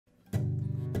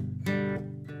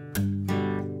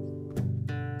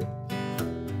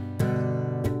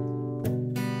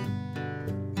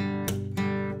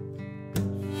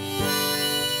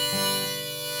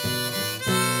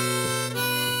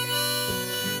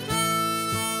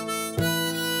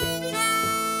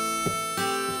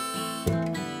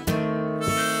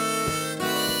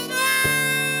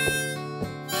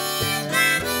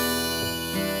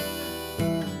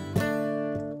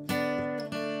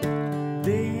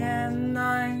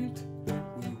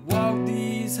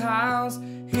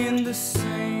the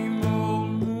same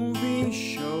old movie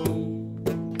show.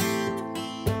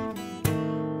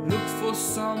 Look for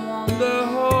someone to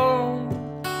hold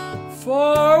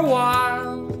for a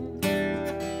while.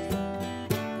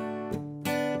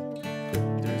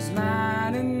 There's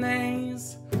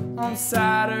matinees on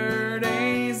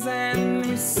Saturdays, and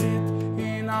we sit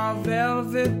in our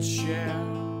velvet chair.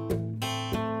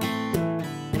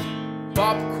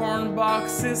 Popcorn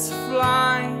boxes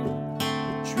flying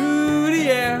through the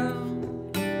air.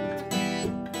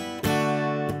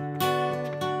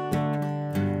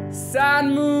 Sad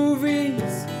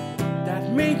movies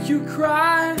that make you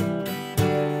cry,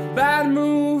 bad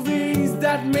movies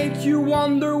that make you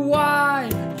wonder why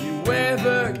you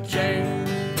ever came.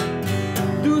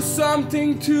 Do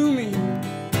something to me,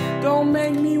 don't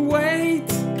make me wait.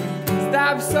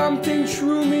 Stab something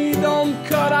through me, don't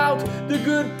cut out the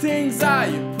good things I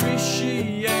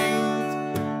appreciate.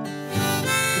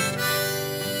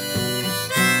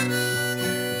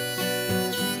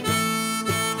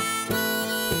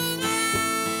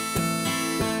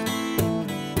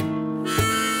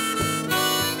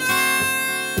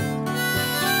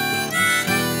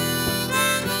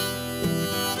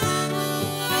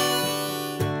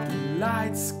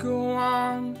 Lights go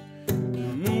on, the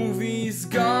movie's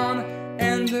gone,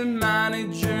 and the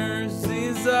manager's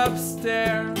is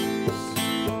upstairs.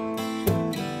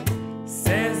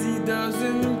 Says he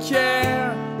doesn't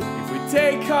care if we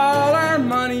take all our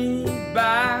money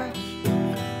back.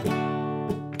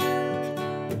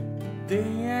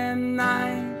 Day and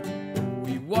night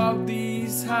we walk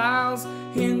these halls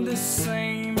in the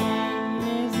same old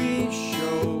movie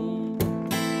show.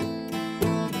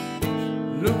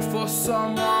 Look for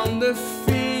someone to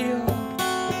feel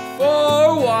for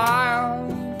a while.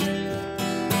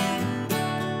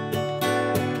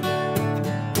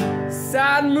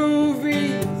 Sad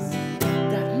movies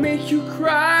that make you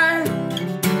cry,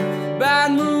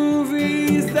 bad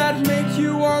movies that make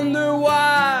you wonder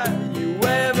why you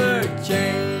ever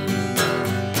came.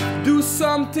 Do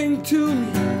something to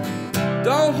me,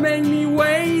 don't make me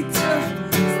wait.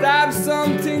 Stab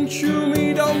something through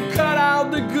me, don't cut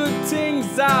out the good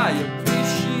things I appreciate.